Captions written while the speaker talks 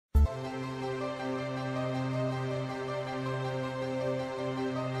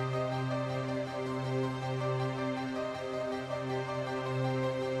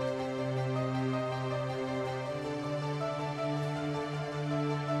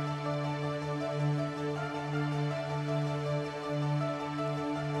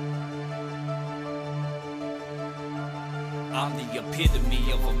I'm the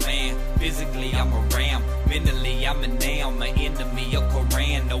epitome of a man. Physically I'm a ram, mentally I'm an am, an enemy of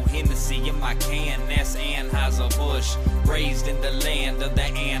Koran. No Hennessy in my can, that's Anheuser-Busch. Raised in the land of the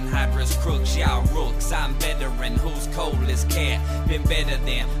anhydrous crooks. Y'all rooks, I'm veteran, who's cold as cat. Been better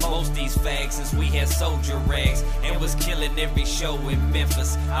than most these fags since we had soldier rags and was killing every show in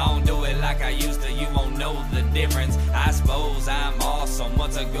Memphis. I don't do it like I used to, you won't know the difference. I suppose I'm awesome.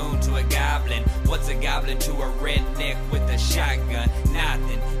 What's a goon to a goblin? What's a goblin to a redneck with a shotgun?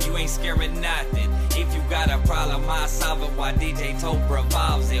 Nothing, you ain't scaring nothing. If you got a problem, I solve it while DJ Tope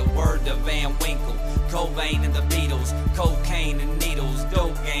revolves it. Word to Van Winkle, Cobain and the Beatles, cocaine and needles,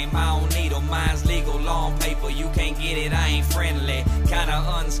 dope game, I don't need them. Mine's legal, long paper, you can't get it, I ain't friendly. Kinda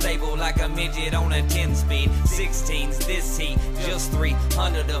unstable like a midget on a 10-speed. 16's this heat, just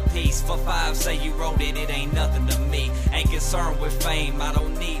 300 a piece. For 5, say you wrote it, it ain't nothing to me. Ain't concerned with fame, I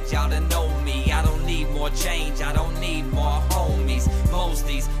don't need y'all to know me. I don't need more change, I don't need more homies. Most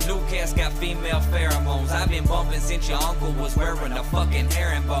these new cats got female pheromones. I've been bumping since your uncle was wearing a fucking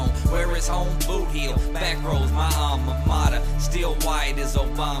herringbone. Where is home? Bootheel, back rows, my alma mater. Still white as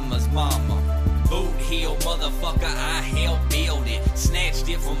Obama's mama. Bootheel, motherfucker, I helped build it. Snatched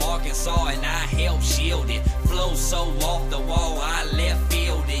it from Arkansas and I helped shield it. Flow so off the wall, I left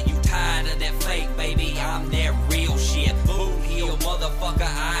field it. You tired of that fake, baby? I'm that real shit. Bootheel, motherfucker,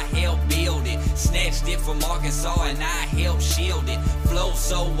 I helped build it. Snatched it from Arkansas and I helped shield it. Flow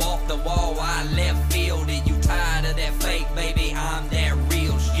so off the wall, I left field it. You tired of that fake, baby? I'm that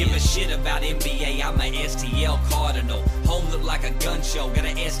real shit. Give a shit about NBA, I'm a STL Cardinal. Home look like a gun show, got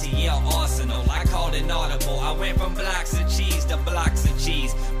an STL arsenal. I called an audible, I went from blocks of cheese to blocks of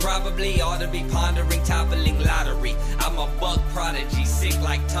cheese. Probably ought to be pondering toppling lottery. I'm a buck prodigy, sick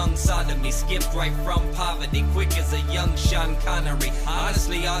like tongue sodomy. Skipped right from poverty, quick as a young Sean Connery.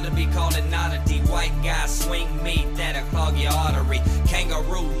 Honestly ought to be called an oddity. White guy swing meat, that'll clog your artery.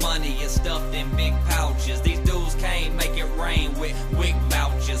 Kangaroo money is stuffed in big pouches. These dudes can't make it rain with wig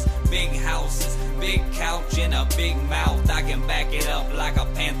vouchers. Big houses, big couch and a big mouth. I can back it up like a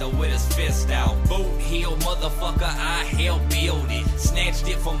panther with his fist out. Bootheel, motherfucker, I helped build it. Snatched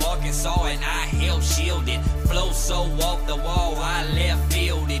it from Arkansas and I helped shield it. Flow so off the wall, I left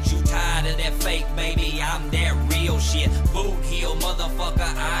field it. You tired of that fake, baby? I'm that real shit. Bootheel, motherfucker,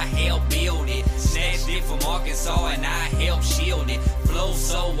 I helped build it. Snatched it from Arkansas and I helped shield it. Flow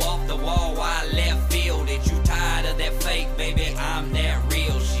so off the wall, I left field it. You tired of that fake, baby? I'm that real shit.